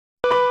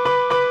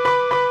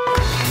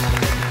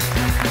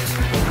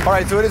All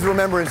right, so it is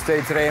Remembrance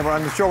Day today, and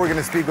on the show we're going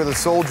to speak with a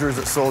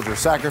soldier's soldier.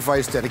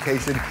 Sacrifice,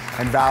 dedication,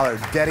 and valor,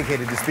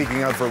 dedicated to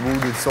speaking out for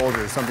wounded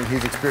soldiers, something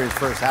he's experienced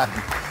firsthand.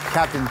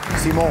 Captain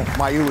Simon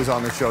Mailloux is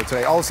on the show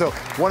today. Also,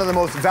 one of the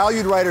most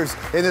valued writers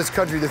in this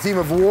country. The theme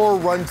of war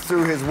runs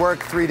through his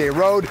work, 3 Day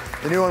Road,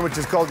 the new one which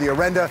is called The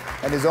Arenda,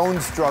 and his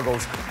own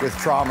struggles with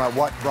trauma,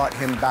 what brought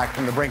him back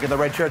from the brink. In the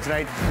red shirt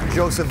tonight,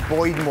 Joseph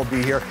Boyden will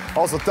be here.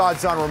 Also,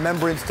 thoughts on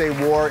Remembrance Day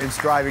war and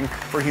striving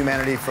for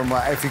humanity from,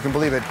 if you can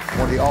believe it,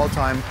 one of the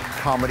all-time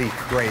comedy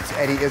greats,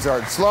 Eddie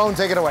Izzard. Sloan,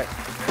 take it away.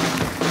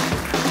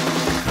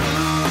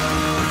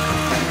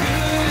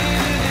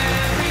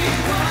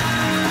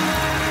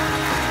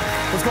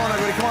 What's going on,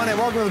 everybody? Come on in.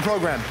 Welcome to the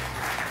program.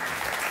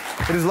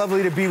 It is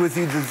lovely to be with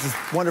you this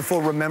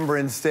wonderful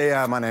Remembrance Day.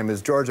 My name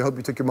is George. I hope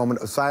you took your moment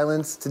of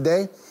silence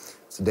today.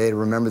 It's a day to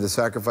remember the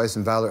sacrifice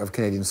and valor of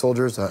Canadian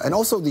soldiers and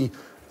also the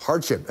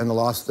hardship and the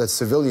loss that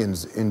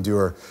civilians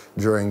endure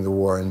during the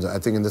war. And I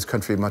think in this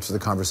country, much of the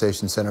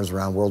conversation centers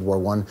around World War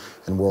I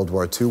and World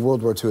War II.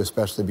 World War II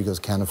especially because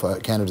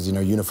Canada's,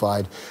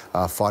 unified,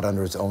 fought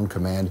under its own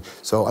command.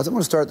 So I want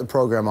to start the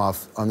program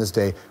off on this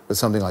day with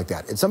something like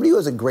that. It's somebody who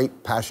has a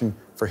great passion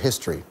for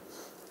history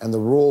and the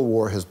role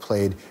war has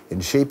played in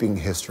shaping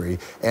history.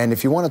 And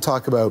if you want to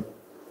talk about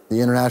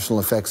the international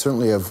effects,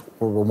 certainly of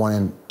World War I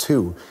and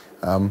II,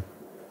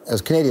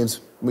 as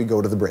Canadians, we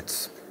go to the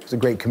Brits. He's a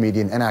great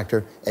comedian and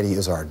actor, Eddie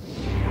Izzard.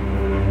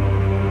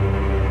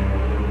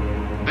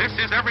 This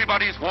is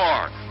everybody's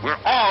war. We're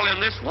all in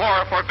this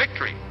war for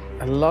victory.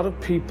 A lot of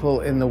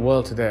people in the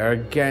world today are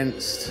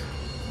against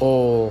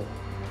all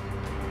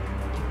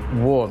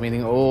war,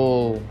 meaning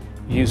all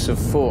use of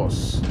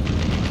force.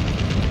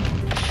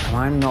 And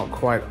I'm not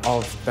quite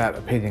of that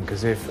opinion,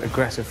 because if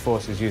aggressive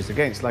force is used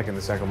against, like in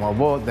the Second World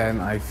War,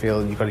 then I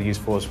feel you've got to use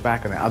force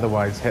back on it,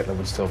 otherwise Hitler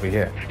would still be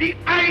here. Die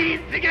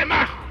einzige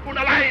Macht und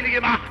alleinige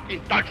Macht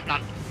in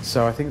Deutschland.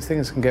 So I think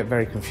things can get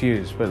very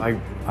confused, but I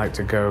like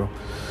to go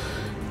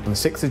on the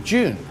 6th of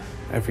June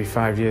every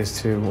 5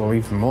 years to, or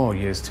even more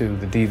years, to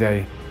the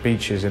D-Day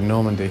beaches in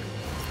Normandy.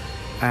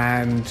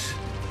 And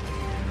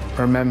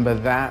remember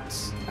that,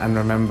 and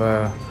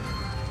remember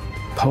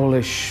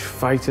Polish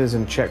fighters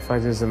and Czech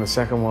fighters in the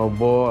Second World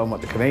War and what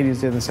the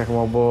Canadians did in the Second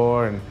World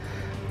War. And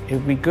it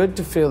would be good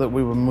to feel that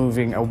we were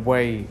moving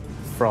away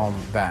from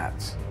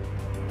that.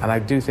 And I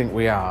do think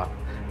we are.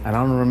 And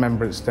on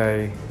Remembrance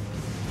Day,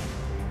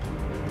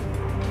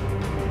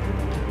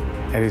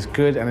 it is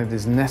good and it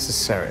is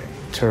necessary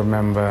to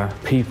remember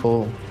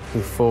people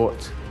who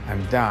fought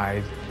and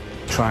died,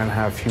 try and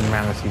have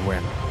humanity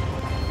win.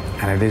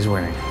 And it is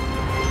winning.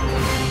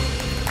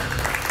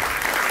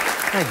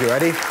 Thank you,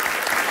 Eddie.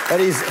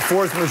 Eddie's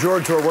Force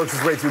Majeure tour works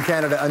its way through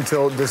Canada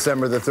until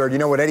December the 3rd. You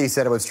know what Eddie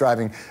said about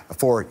striving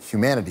for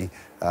humanity?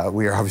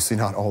 We are obviously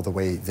not all the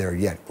way there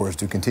yet. Wars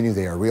do continue.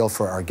 They are real.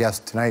 For our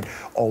guest tonight,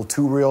 all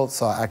too real,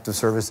 saw active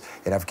service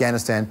in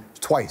Afghanistan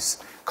twice.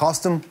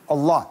 Cost him a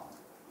lot.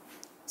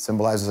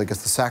 Symbolizes, I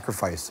guess, the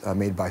sacrifice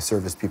made by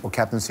service people.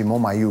 Captain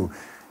Simon Mailloux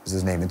is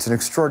his name. It's an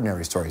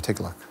extraordinary story. Take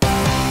a look.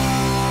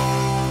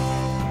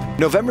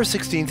 November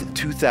 16th,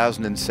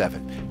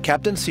 2007,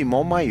 Captain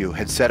Simon Mailloux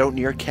had set out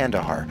near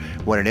Kandahar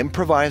when an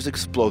improvised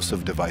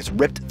explosive device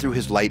ripped through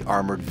his light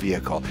armored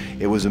vehicle.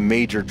 It was a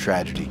major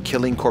tragedy,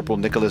 killing Corporal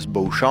Nicolas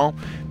Beauchamp,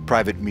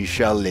 Private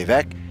Michel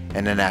Lévesque,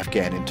 and an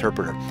Afghan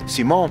interpreter.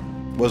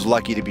 Simon was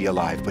lucky to be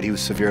alive, but he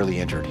was severely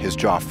injured. His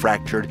jaw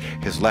fractured,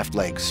 his left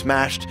leg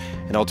smashed,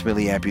 and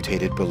ultimately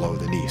amputated below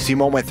the knee.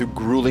 Simon went through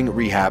grueling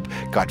rehab,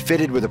 got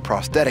fitted with a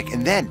prosthetic,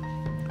 and then,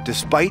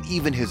 despite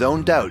even his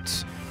own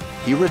doubts,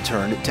 he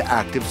returned to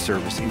active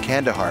service in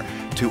Kandahar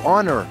to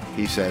honor,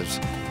 he says,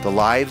 the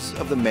lives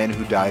of the men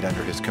who died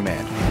under his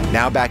command.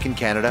 Now back in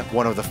Canada,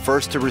 one of the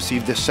first to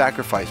receive the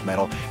Sacrifice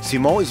Medal,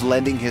 Simon is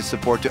lending his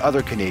support to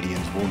other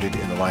Canadians wounded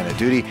in the line of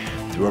duty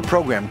through a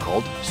program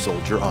called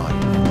Soldier On.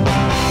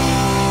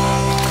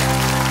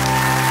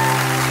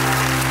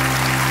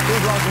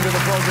 Please welcome to the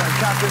program,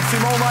 Captain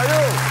Simon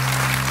Mailloux.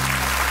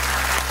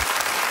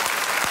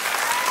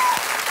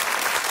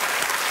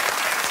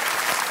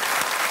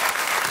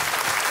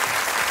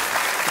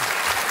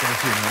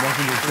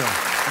 Welcome to the show.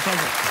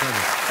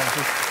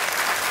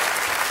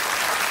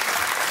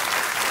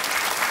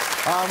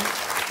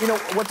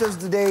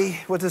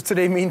 What does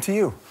today mean to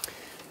you?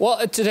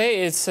 Well,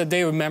 today it's a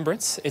day of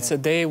remembrance. It's a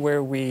day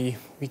where we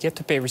get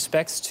to pay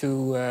respects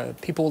to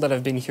people that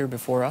have been here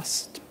before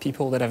us, to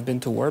people that have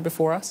been to war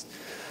before us.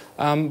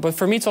 But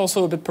for me, it's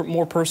also a bit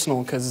more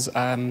personal because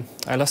I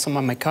lost some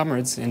of my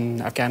comrades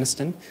in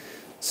Afghanistan.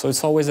 So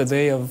it's always a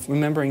day of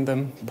remembering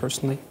them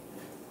personally.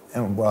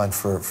 And well, and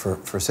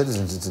for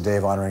citizens, it's a day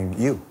of honoring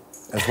you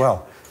as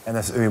well. And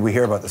that's, I mean, we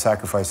hear about the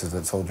sacrifices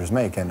that soldiers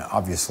make, and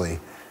obviously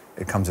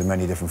it comes in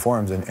many different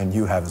forms, and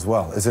you have as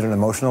well. Is it an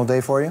emotional day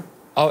for you?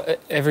 Oh,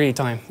 every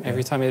time.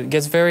 Every time. It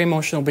gets very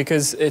emotional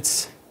because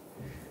it's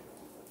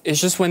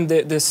just when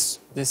this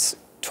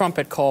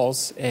trumpet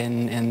calls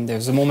and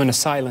there's a moment of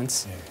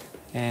silence,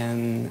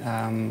 and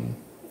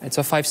It's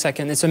a 5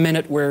 second, it's a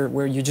minute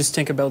where you just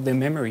think about their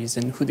memories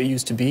and who they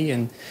used to be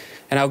and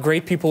how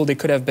great people they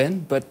could have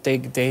been, but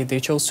they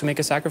chose to make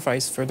a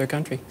sacrifice for their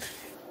country.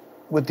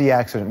 With the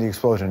accident, the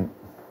explosion,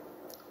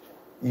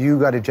 you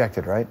got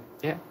ejected, right?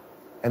 Yeah.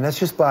 And that's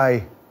just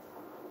by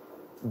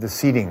the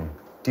seating.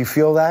 Do you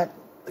feel that?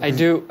 I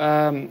do.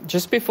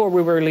 Just before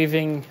we were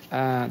leaving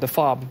the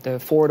FOB, the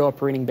Forward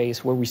Operating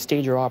Base, where we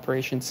stage our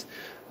operations,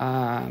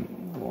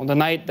 on the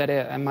night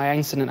that my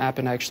incident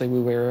happened, actually, we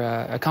were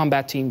a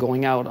combat team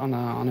going out on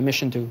a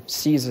mission to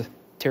seize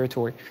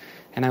territory.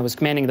 And I was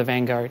commanding the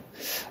Vanguard.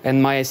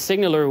 And my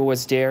signaler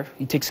was there.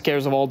 He takes care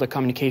of all the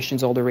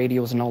communications, all the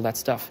radios and all that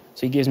stuff.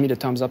 So he gives me the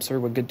thumbs up, sir,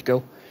 we're good to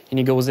go. And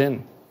he goes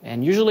in.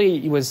 And usually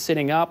he was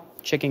sitting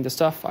up, checking the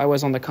stuff. I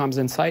was on the comms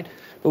inside.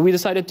 But we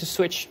decided to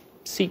switch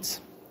seats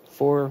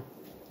for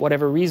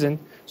whatever reason,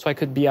 so I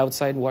could be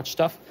outside and watch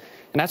stuff.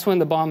 And that's when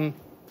the bomb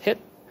hit.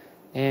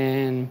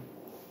 And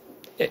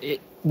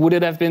would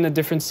it have been a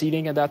different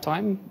seating at that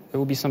time? There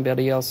would be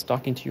somebody else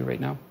talking to you right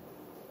now.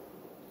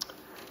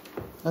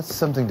 That's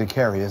something to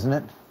carry, isn't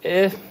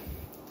it?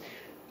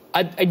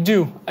 I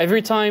do.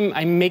 Every time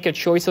I make a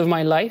choice of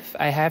my life,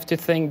 I have to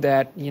think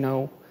that, you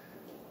know,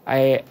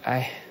 I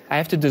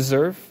have to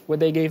deserve what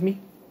they gave me.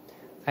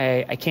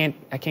 I can't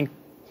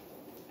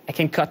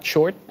cut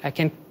short. I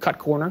can't cut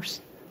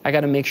corners. I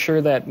got to make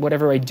sure that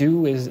whatever I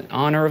do is in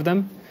honor of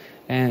them,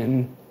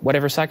 and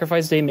whatever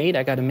sacrifice they made,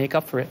 I got to make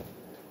up for it.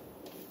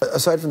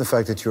 Aside from the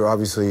fact that you were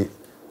obviously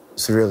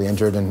severely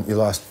injured and you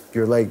lost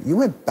your leg, you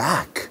went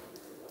back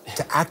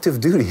to active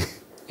duty.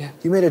 Yeah.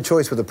 You made a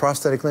choice with a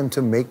prosthetic limb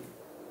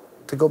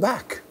to go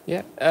back.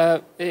 Yeah.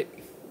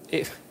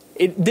 It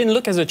didn't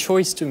look as a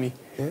choice to me.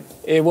 Yeah.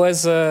 It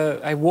was.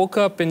 I woke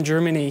up in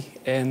Germany,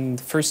 and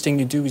the first thing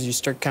you do is you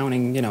start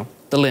counting, you know,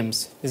 the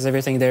limbs. Is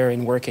everything there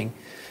and working?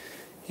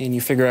 And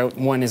you figure out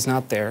one is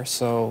not there.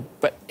 So,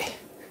 but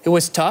it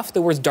was tough.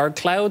 There was dark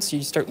clouds.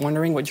 You start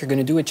wondering what you're going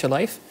to do with your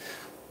life.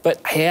 But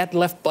I had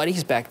left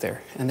buddies back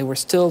there, and they were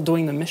still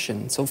doing the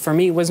mission. So for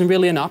me, it wasn't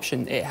really an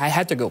option. I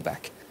had to go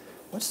back.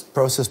 What's the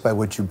process by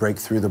which you break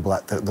through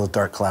those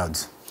dark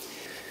clouds?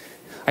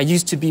 I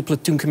used to be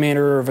platoon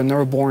commander of an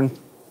airborne,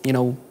 you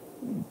know,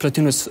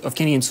 platoon of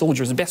Canadian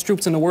soldiers, the best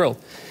troops in the world.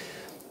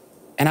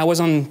 And I was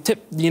on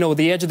you know,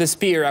 the edge of the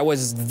spear. I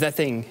was the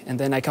thing. And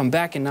then I come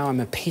back, and now I'm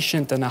a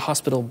patient in a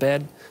hospital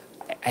bed.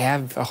 I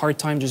have a hard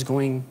time just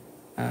going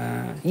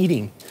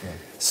eating. Yeah.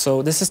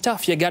 So this is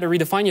tough. You got to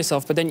redefine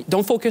yourself, but then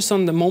don't focus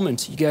on the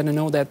moment. You got to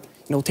know that,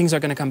 you know, things are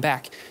going to come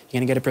back. You're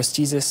going to get a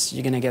prosthesis.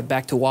 You're going to get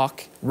back to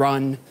walk,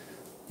 run.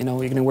 You know,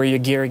 you're going to wear your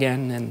gear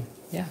again, and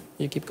yeah,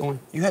 you keep going.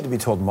 You had to be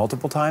told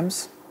multiple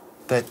times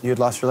that you had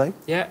lost your leg?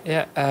 Yeah,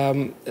 yeah.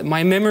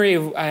 My memory,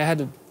 I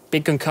had a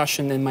big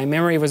concussion, and my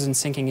memory wasn't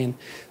sinking in.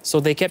 So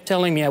they kept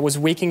telling me, I was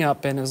waking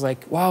up, and I was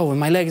like, wow,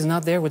 my leg is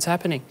not there. What's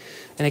happening?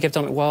 And they kept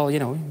telling me, well, you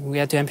know, we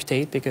had to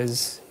amputate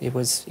because it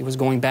was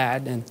going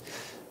bad. And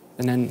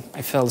then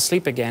I fell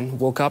asleep again,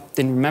 woke up,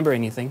 didn't remember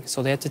anything.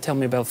 So they had to tell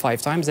me about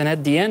 5 times. And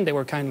at the end, they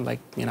were kind of like,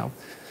 you know,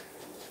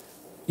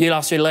 you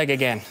lost your leg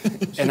again.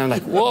 And I'm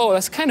like, whoa,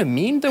 that's kind of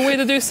mean the way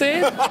to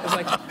say it. I was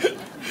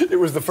like, it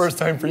was the first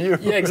time for you.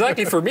 Yeah,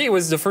 exactly. For me, it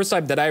was the first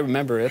time that I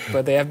remember it,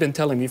 but they have been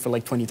telling me for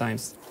like 20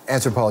 times.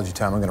 Anthropology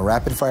time. I'm going to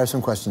rapid fire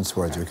some questions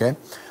towards you, okay?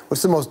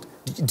 What's the most...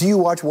 Do you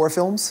watch war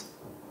films?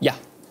 Yeah,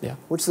 yeah.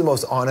 What's the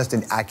most honest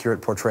and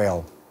accurate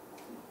portrayal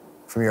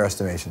from your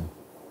estimation?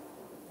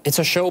 It's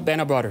a show,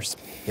 Band of Brothers.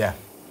 Yeah.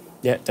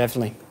 Yeah,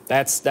 definitely.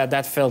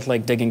 That felt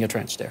like digging a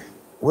trench there.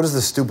 What is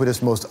the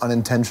stupidest, most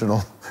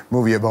unintentional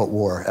movie about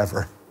war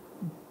ever?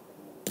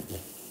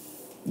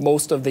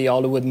 Most of the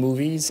Hollywood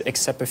movies,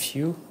 except a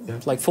few. Yeah.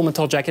 Like Full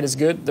Metal Jacket is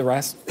good, the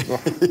rest...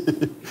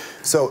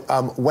 So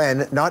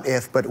when, not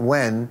if, but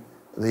when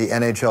the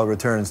NHL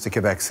returns to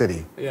Quebec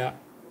City, yeah,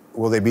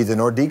 will they be the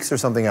Nordiques or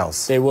something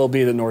else? They will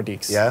be the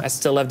Nordiques. Yeah? I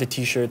still have the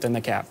T-shirt and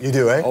the cap. You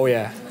do, eh? Oh,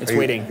 yeah. It's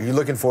waiting. Are you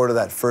looking forward to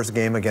that first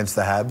game against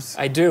the Habs?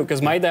 I do,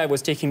 because my dad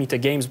was taking me to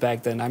games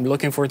back then. I'm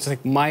looking forward to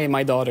take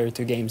my daughter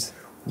to games.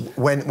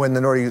 When the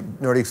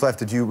Nordiques left,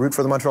 did you root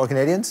for the Montreal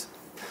Canadiens?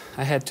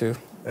 I had to.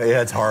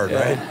 Yeah, it's hard,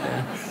 right?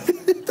 Yeah.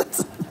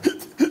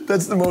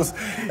 That's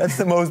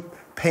the most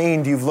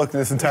pained you've looked in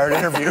this entire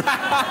interview. You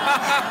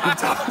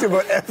talked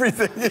about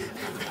everything.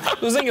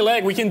 Losing a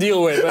leg we can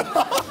deal with, but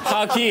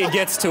hockey, it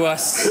gets to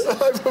us.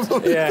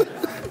 Yeah.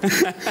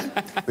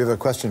 We have a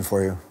question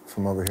for you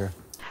from over here.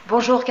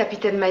 Bonjour,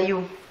 Capitaine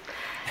Mailloux.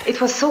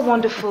 It was so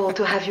wonderful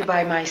to have you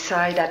by my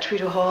side at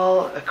Rideau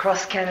Hall,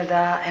 across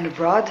Canada and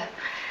abroad.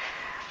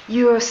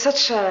 You are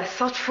such a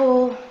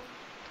thoughtful,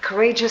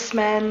 courageous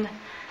man,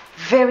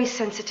 very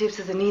sensitive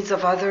to the needs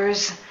of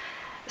others.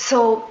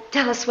 So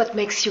tell us what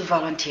makes you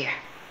volunteer.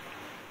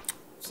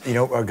 You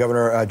know,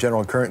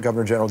 current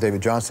Governor General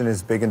David Johnston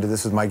is big into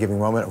this. Is my giving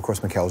moment. Of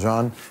course, Michaëlle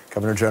Jean,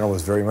 Governor General,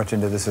 was very much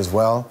into this as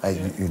well.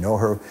 You know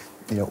her.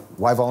 You know,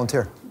 why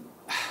volunteer?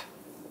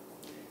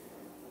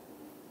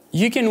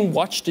 You can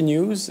watch the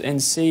news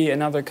and see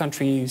another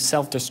country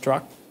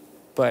self-destruct,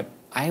 but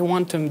I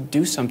want to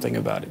do something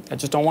about it. I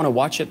just don't want to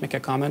watch it, make a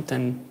comment,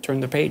 and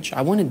turn the page.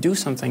 I want to do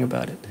something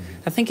about it.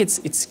 I think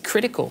it's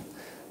critical.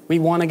 We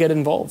want to get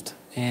involved,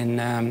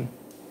 and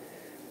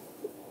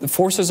the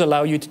forces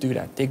allow you to do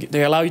that.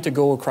 They allow you to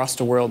go across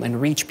the world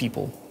and reach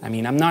people. I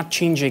mean, I'm not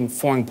changing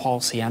foreign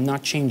policy. I'm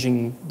not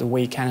changing the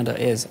way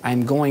Canada is.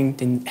 I'm going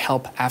to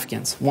help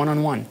Afghans,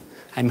 one-on-one.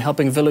 I'm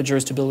helping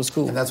villagers to build a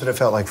school. And that's what it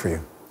felt like for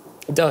you?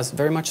 It does,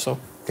 very much so.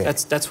 Okay.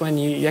 That's when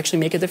you actually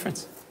make a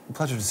difference.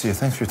 Pleasure to see you.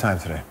 Thanks for your time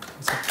today.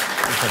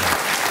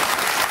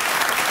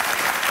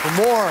 For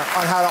more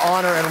on how to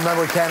honor and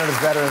remember Canada's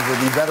veterans,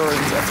 the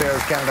Veterans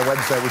Affairs Canada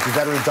website, which is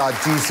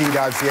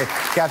veterans.gc.ca.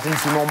 Captain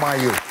Simon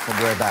Mailloux. We'll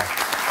be right back.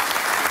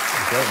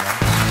 Great, man.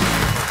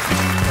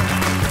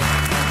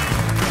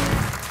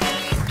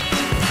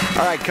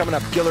 All right, coming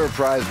up, Giller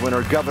Prize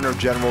winner, Governor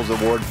General's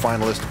Award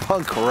finalist,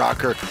 punk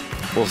rocker.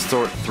 We'll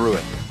sort through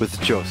it with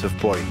Joseph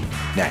Boyden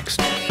next.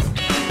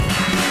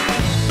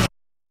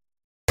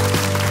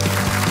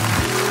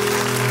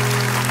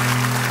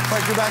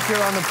 We're back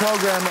here on the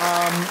program.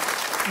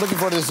 Looking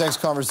forward to this next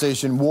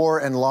conversation. War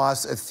and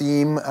loss, a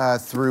theme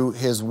through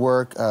his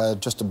work.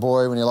 Just a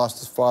boy when he lost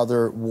his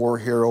father, war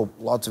hero,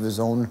 lots of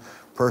his own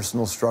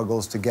personal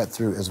struggles to get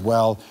through as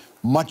well.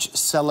 Much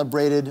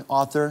celebrated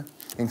author,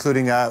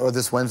 including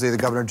this Wednesday, the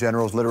Governor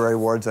General's Literary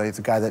Awards. He's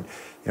a guy that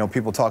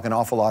people talk an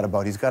awful lot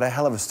about. He's got a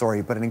hell of a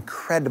story, but an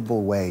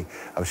incredible way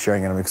of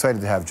sharing it. I'm excited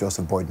to have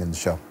Joseph Boyden in the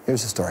show.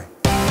 Here's the story.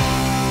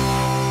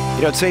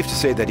 It's safe to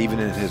say that even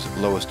in his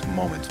lowest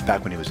moments,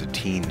 back when he was a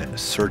teen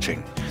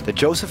searching, that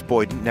Joseph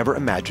Boyden never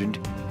imagined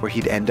where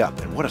he'd end up.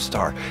 And what a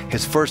star.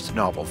 His first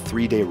novel,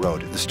 3-Day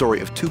Road, the story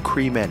of 2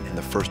 Cree men in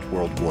the First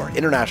World War,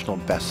 international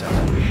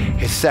bestseller.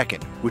 His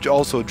second, which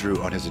also drew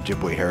on his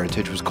Ojibwe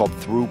heritage, was called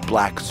Through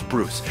Black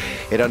Spruce.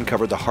 It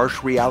uncovered the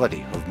harsh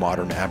reality of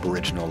modern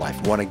Aboriginal life,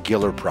 won a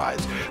Giller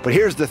Prize. But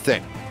here's the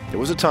thing. There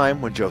was a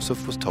time when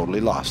Joseph was totally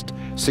lost.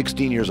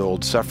 16 years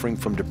old, suffering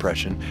from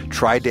depression,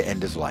 tried to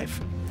end his life.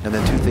 And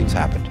then 2 things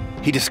happened.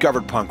 He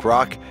discovered punk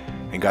rock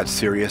and got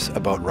serious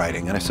about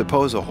writing, and I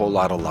suppose a whole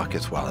lot of luck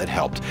as well. It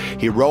helped.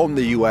 He roamed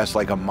the U.S.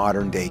 like a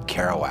modern-day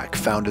Kerouac,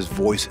 found his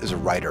voice as a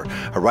writer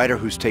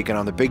who's taken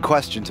on the big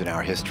questions in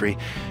our history,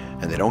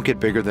 and they don't get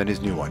bigger than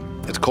his new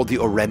one. It's called The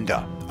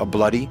Orenda, a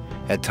bloody,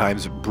 at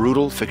times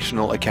brutal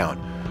fictional account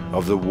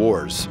of the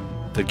wars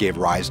that gave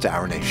rise to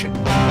our nation.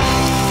 I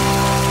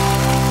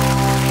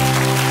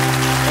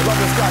love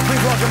this guy.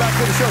 Please welcome back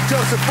to the show,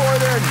 Joseph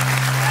Boyden.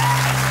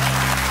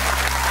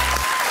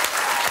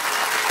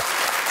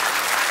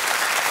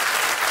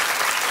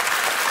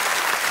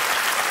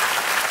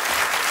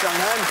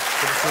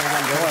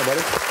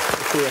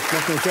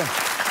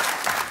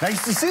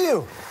 Nice to see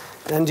you.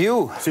 And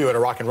you. See you at a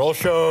rock and roll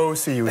show,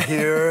 see you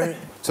here.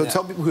 So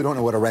tell people who don't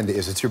know what Orenda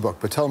is. It's your book,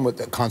 but tell them what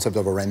the concept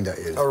of Orenda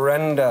is.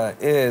 Orenda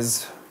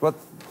is, well,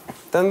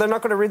 then they're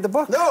not going to read the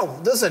book. No,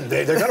 listen,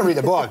 they're going to read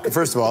the book.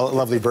 First of all,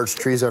 lovely birch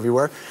trees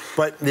everywhere,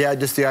 but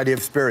just the idea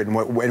of spirit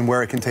and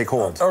where it can take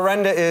hold.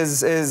 Orenda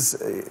is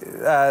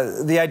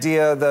the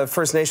idea, the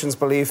First Nations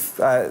belief,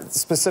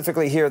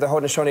 specifically here, the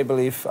Haudenosaunee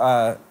belief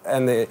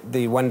and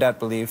the Wendat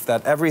belief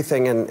that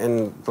everything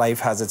in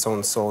life has its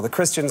own soul. The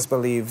Christians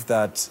believe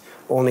that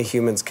only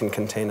humans can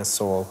contain a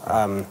soul.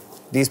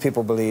 These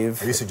people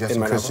believe... Are you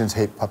suggesting Christians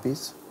hate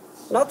puppies?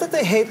 Not that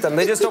they hate them,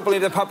 they just don't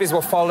believe that puppies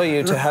will follow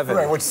you to heaven.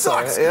 Right, which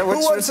sucks. So, yeah, Who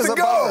wants to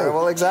go?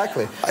 Well,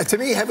 exactly. To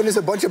me, heaven is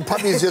a bunch of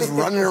puppies just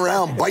running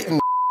around, biting.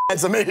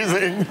 That's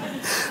amazing.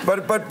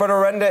 But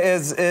Orenda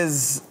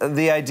is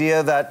the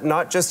idea that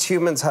not just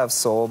humans have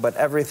soul, but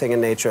everything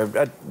in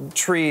nature.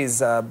 Trees,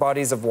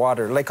 bodies of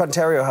water. Lake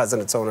Ontario has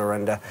its own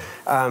Orenda.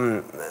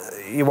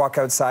 You walk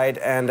outside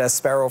and a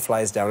sparrow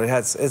flies down. It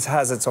has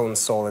its own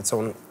soul, its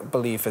own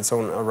belief, its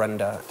own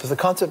Orenda. Does the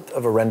concept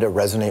of Orenda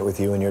resonate with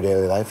you in your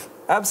daily life?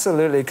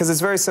 Absolutely, because it's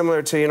very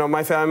similar to,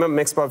 my family. I'm a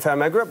mixed blood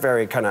family. I grew up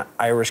very kind of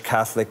Irish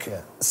Catholic,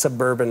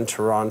 suburban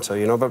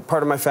Toronto, but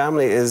part of my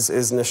family is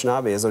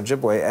Anishinaabe, is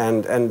Ojibwe,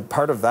 and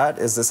part of that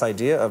is this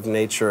idea of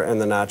nature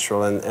and the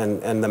natural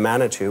and the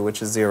Manitou,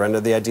 which is the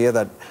Orenda, the idea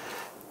that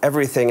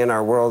everything in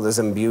our world is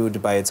imbued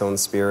by its own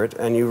spirit,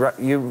 and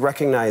you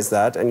recognize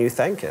that and you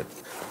thank it.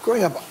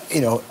 Growing up,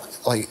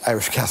 like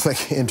Irish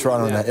Catholic in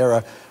Toronto in that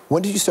era,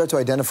 when did you start to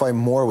identify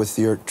more with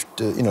your,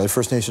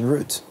 First Nation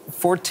roots?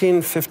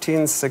 14,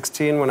 15,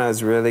 16, when I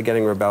was really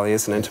getting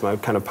rebellious and into my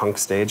kind of punk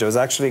stage. I was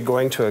actually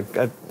going to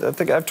I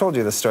think I've told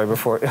you this story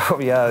before.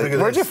 Oh, yeah.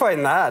 Where'd you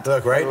find that?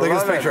 Look, right? Look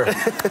at this picture.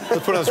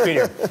 Let's put it on the screen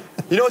here.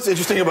 You know what's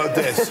interesting about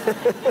this?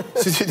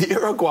 So the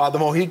Iroquois, the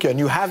Mohican,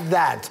 you have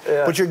that,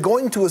 but you're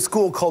going to a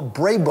school called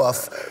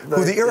Brébeuf,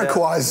 who the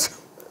Iroquois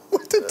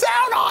went to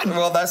town on.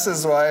 Well, this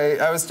is why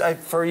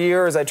for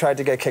years I tried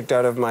to get kicked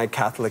out of my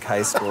Catholic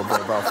high school,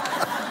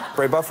 Brébeuf.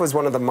 Brébeuf was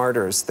one of the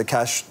martyrs, the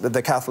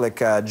Catholic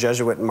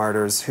Jesuit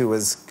martyrs, who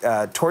was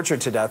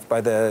tortured to death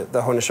by the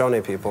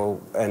Haudenosaunee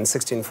people in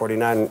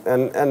 1649,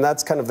 and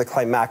that's kind of the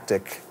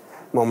climactic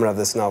moment of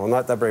this novel.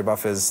 Not that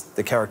Brébeuf is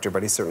the character,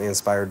 but he's certainly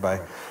inspired by.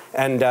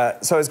 And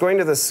so I was going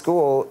to this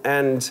school,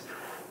 and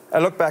I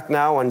look back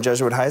now on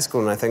Jesuit high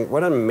school and I think,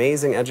 what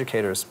amazing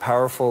educators,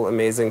 powerful,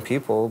 amazing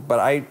people. But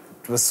I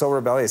was so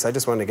rebellious, I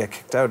just wanted to get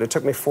kicked out. It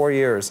took me 4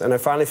 years, and I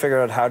finally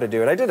figured out how to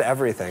do it. I did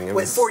everything.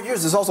 Wait, 4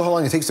 years is also how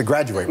long it takes to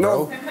graduate,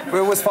 bro. No,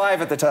 it was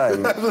 5 at the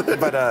time,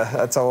 but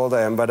that's how old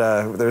I am.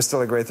 But there's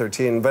still a grade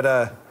 13.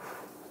 But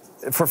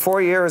for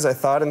 4 years, I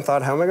thought,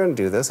 how am I going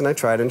to do this? And I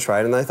tried,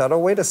 and I thought, oh,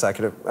 wait a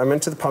second, I'm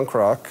into the punk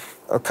rock.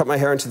 I'll cut my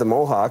hair into the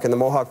Mohawk, and the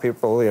Mohawk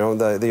people, you know,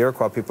 the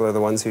Iroquois people are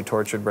the ones who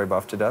tortured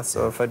Brebeuf to death.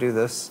 So if I do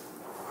this,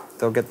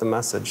 they'll get the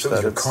message. So it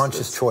was your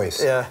conscious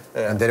choice. Yeah.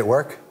 And did it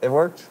work? It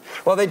worked.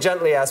 Well, they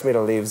gently asked me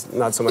to leave,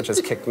 not so much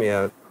as kicked me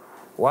out.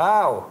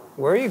 Wow,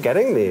 where are you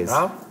getting these?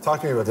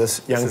 Talk to me about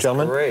this young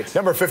gentleman. Great.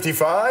 Number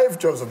 55,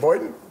 Joseph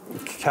Boyden.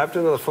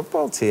 Captain of the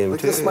football team. Look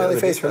at the smiley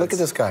face here. Look at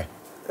this guy.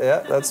 Yeah,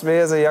 that's me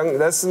as a young.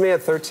 This is me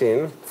at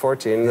 13,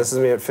 14. This is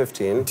me at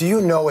 15. Do you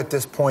know at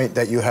this point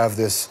that you have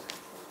this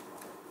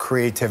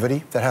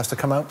creativity that has to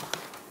come out?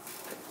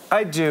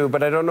 I do,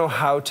 but I don't know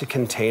how to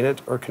contain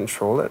it or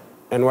control it.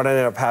 And what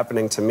ended up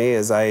happening to me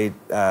is I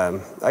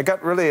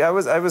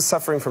was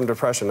suffering from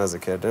depression as a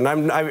kid, and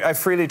I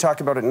freely talk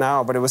about it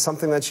now. But it was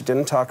something that you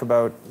didn't talk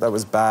about, that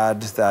was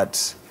bad,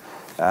 that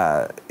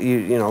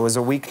you know, was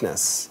a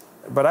weakness.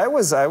 But I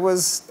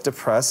was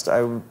depressed.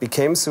 I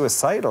became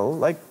suicidal.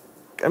 Like,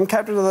 I'm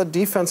captain of the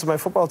defense of my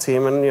football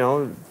team, and you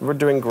know, we're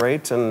doing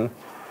great, and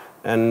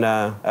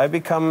I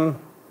become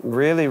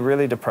really,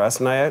 really depressed,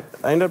 and I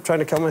ended up trying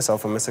to kill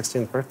myself on my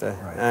 16th birthday.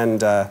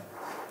 Right.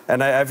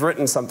 And I've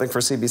written something for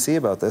CBC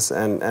about this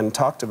and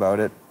talked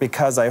about it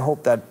because I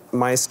hope that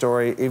my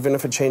story, even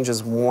if it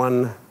changes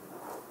one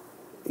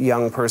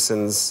young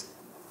person's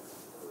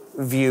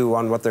view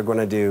on what they're going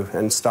to do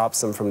and stops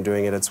them from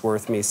doing it, it's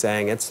worth me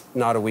saying it's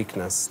not a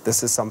weakness.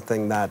 This is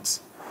something that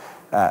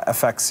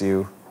affects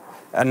you,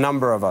 a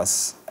number of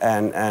us.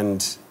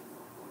 And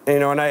you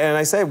know, and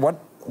I say, what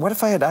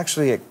if I had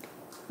actually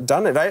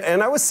done it?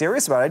 And I was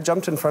serious about it. I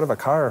jumped in front of a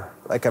car,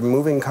 like a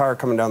moving car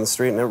coming down the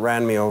street, and it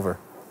ran me over.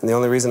 And the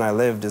only reason I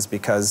lived is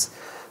because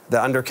the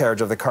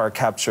undercarriage of the car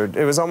captured,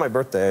 it was on my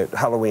birthday,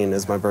 Halloween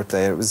is my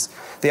birthday, it was,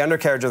 the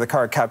undercarriage of the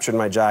car captured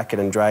my jacket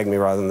and dragged me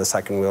rather than the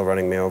second wheel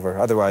running me over.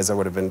 Otherwise I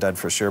would have been dead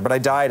for sure. But I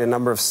died a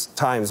number of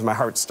times. My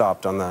heart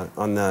stopped on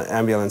the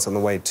ambulance on the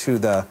way to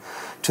the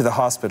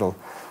hospital.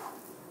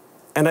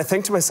 And I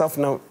think to myself,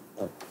 no,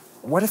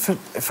 what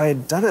if I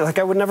had done it? Like,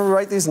 I would never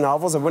write these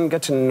novels. I wouldn't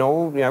get to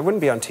know, you know, I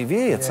wouldn't be on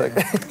TV. It's like,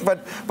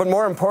 but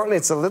more importantly,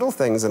 it's the little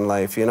things in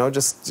life, you know,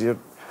 just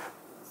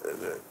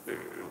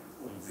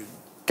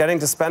getting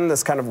to spend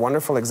this kind of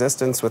wonderful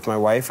existence with my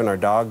wife and our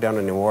dog down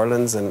in New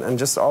Orleans, and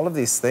just all of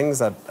these things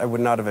that I would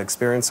not have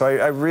experienced. So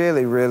I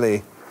really,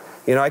 really,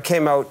 you know, I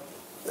came out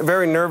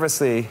very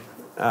nervously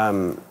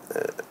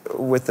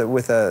with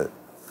a,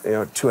 you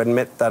know, to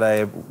admit that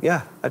I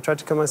tried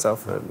to kill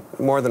myself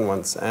more than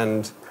once,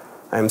 and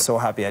I'm so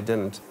happy I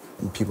didn't.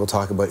 People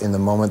talk about in the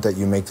moment that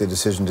you make the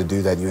decision to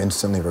do that, you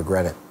instantly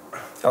regret it.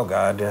 Oh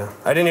God, yeah.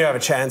 I didn't even have a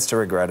chance to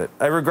regret it.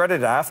 I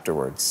regretted it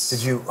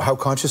afterwards. How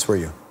conscious were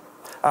you?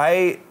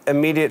 I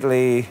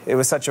immediately, it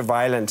was such a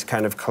violent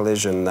kind of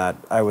collision that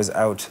I was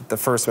out. The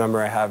first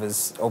memory I have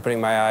is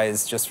opening my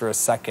eyes just for a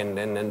second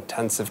in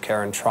intensive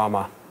care and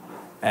trauma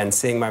and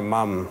seeing my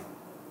mum,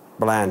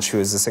 Blanche, who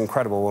is this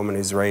incredible woman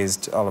who's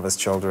raised all of us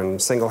children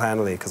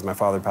single-handedly because my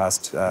father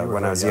passed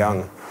when I was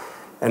young.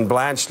 And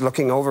Blanche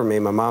looking over me,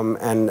 my mum,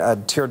 and a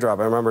teardrop.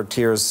 I remember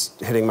tears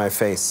hitting my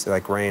face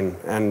like rain,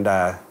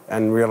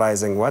 and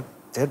realizing, what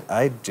did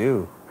I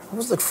do? What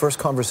was the first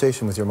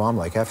conversation with your mom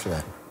like after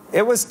that?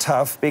 It was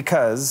tough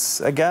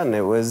because, again, it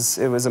was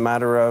a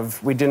matter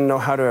of we didn't know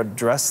how to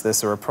address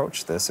this or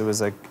approach this. It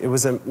was a,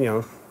 you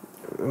know,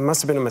 it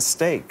must have been a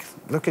mistake.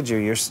 Look at you,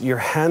 you're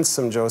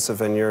handsome,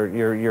 Joseph, and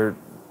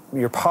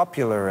you're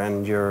popular,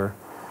 and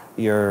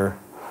you're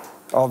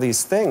all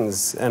these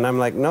things. And I'm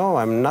like, no,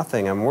 I'm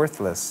nothing, I'm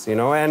worthless, you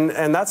know?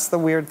 And that's the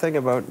weird thing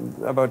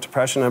about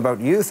depression and about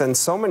youth, and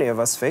so many of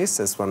us face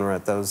this when we're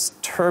at those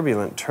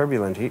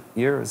turbulent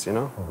years, you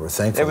know? Well, we're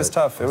thankful. It was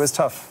tough, it was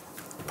tough.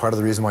 Part of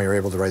the reason why you're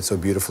able to write so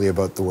beautifully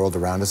about the world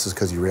around us is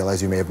because you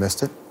realize you may have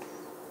missed it?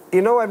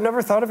 You know, I've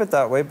never thought of it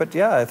that way, but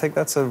yeah, I think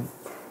that's a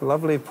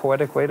lovely,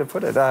 poetic way to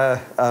put it. I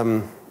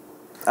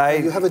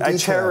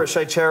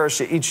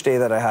cherish each day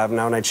that I have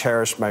now, and I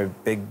cherish my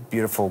big,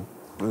 beautiful,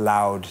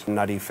 loud,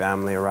 nutty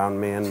family around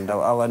me, and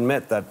I'll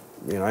admit that,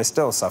 you know, I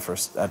still suffer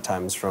at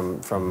times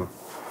from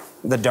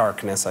the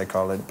darkness, I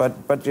call it.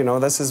 But you know,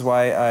 this is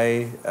why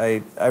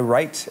I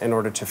write, in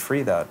order to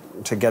free that,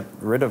 to get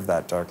rid of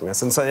that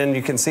darkness. And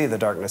you can see the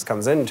darkness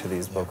comes into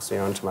these books, you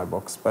know, into my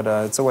books. But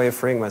it's a way of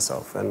freeing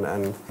myself,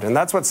 and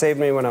that's what saved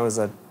me when I was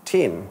a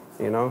teen.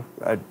 You know,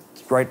 I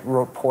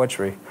wrote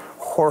poetry,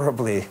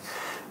 horribly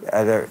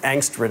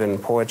angst-ridden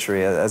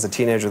poetry as a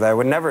teenager that I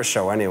would never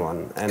show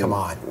anyone. And come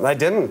on. I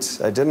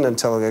didn't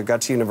until I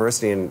got to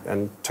university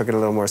and took it a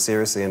little more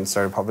seriously and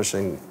started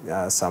publishing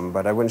some,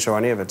 but I wouldn't show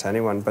any of it to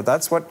anyone. But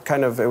that's what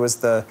kind of, it was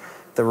the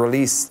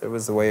release, it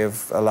was the way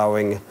of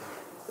allowing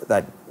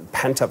that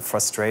pent-up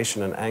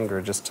frustration and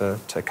anger just to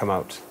come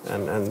out,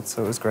 and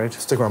so it was great.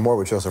 Stick around, more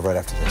with Joseph right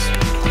after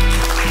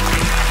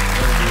this.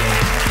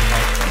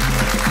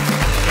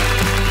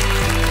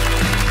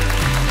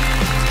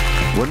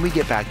 When we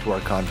get back to our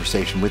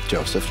conversation with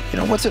Joseph,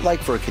 what's it like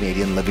for a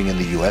Canadian living in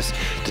the U.S.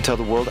 to tell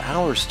the world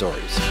our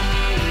stories?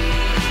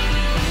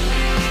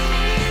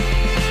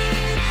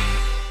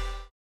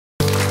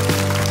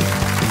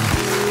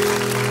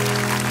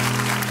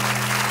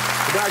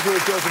 Back here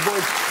with Joseph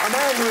Boyd, a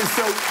man who is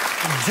so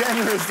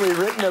generously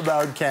written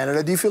about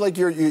Canada. Do you feel like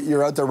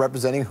you're out there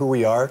representing who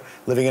we are,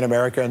 living in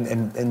America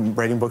and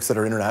writing books that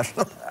are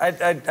international?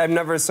 I'm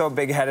never so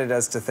big-headed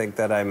as to think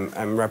that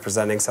I'm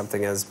representing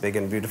something as big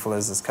and beautiful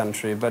as this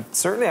country, but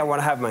certainly I want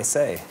to have my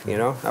say,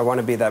 I want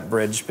to be that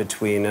bridge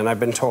between, and I've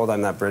been told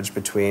I'm that bridge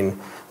between,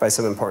 by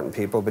some important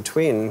people,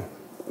 between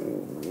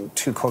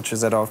two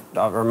cultures that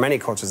or many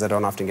cultures that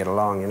don't often get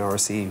along, or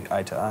see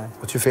eye to eye.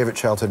 What's your favorite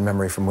childhood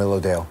memory from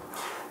Willowdale?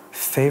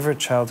 Favorite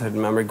childhood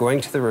memory?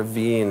 Going to the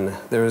ravine.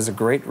 There was a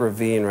great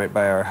ravine right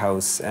by our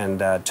house, and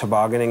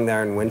tobogganing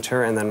there in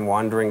winter, and then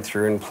wandering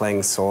through and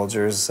playing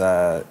soldiers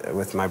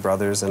with my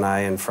brothers and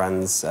I and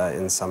friends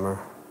in summer.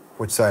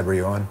 Which side were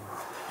you on?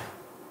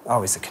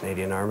 Always the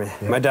Canadian Army.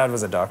 Yeah. My dad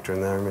was a doctor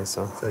in the Army,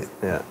 so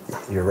yeah.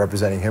 You're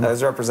representing him? I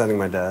was representing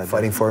my dad.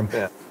 Fighting for him?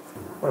 Yeah.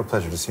 What a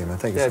pleasure to see you, man.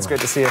 Thank you so much. Yeah, it's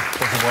great to see you.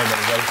 Thank you very much,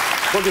 everybody.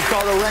 Book is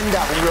called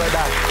Orenda. We'll be right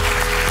back.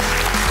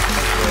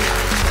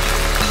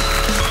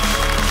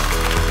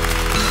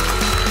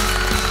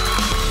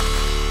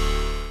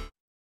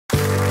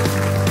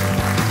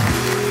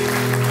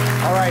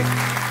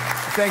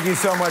 Thank you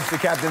so much to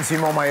Captain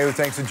Simon Mailloux.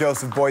 Thanks to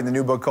Joseph Boyd in the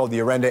new book called The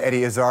Orenda,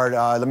 Eddie Izzard.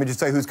 Let me just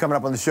tell you who's coming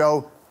up on the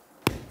show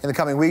in the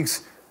coming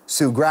weeks.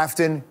 Sue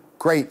Grafton,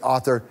 great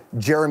author.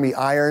 Jeremy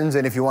Irons.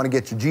 And if you want to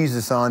get your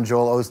Jesus on,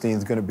 Joel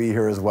Osteen's going to be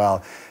here as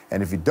well.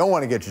 And if you don't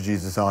want to get your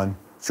Jesus on,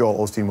 Joel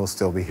Osteen will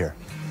still be here.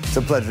 It's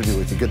a pleasure to be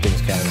with you. Good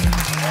things,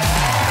 Canada.